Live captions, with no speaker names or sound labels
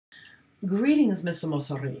Greetings, Mr.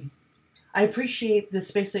 Mosori. I appreciate the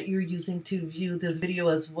space that you're using to view this video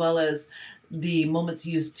as well as the moments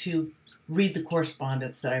used to read the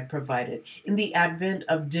correspondence that I've provided. In the advent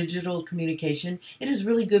of digital communication, it is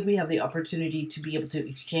really good we have the opportunity to be able to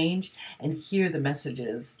exchange and hear the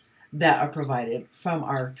messages that are provided from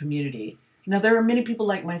our community. Now, there are many people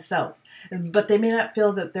like myself, but they may not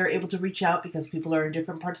feel that they're able to reach out because people are in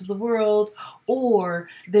different parts of the world, or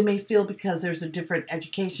they may feel because there's a different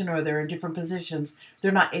education or they're in different positions,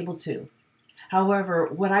 they're not able to. However,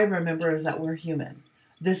 what I remember is that we're human.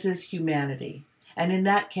 This is humanity. And in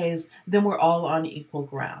that case, then we're all on equal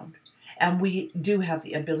ground. And we do have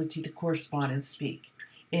the ability to correspond and speak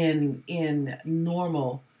in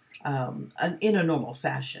normal in a normal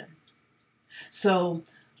fashion. So,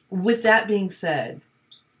 with that being said,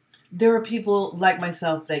 there are people like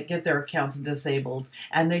myself that get their accounts disabled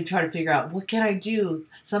and they try to figure out, what can I do?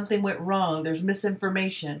 Something went wrong. There's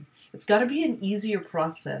misinformation. It's got to be an easier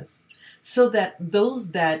process so that those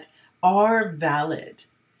that are valid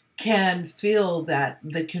can feel that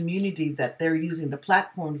the community that they're using, the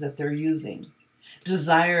platforms that they're using,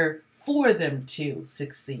 desire for them to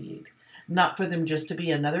succeed, not for them just to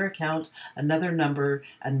be another account, another number,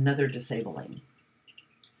 another disabling.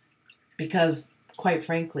 Because, quite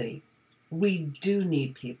frankly, we do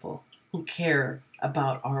need people who care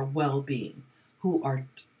about our well-being, who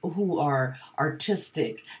are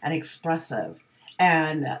artistic and expressive,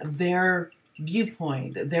 and their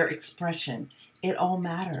viewpoint, their expression, it all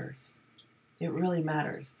matters. It really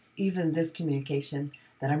matters. Even this communication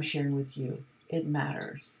that I'm sharing with you, it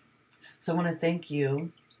matters. So I want to thank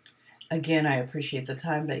you. Again, I appreciate the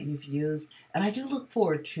time that you've used, and I do look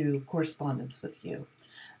forward to correspondence with you.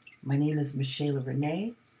 My name is Michelle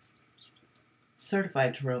Renee,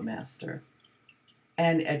 certified Tarot Master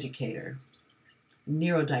and educator,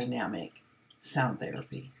 neurodynamic sound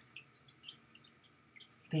therapy.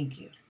 Thank you.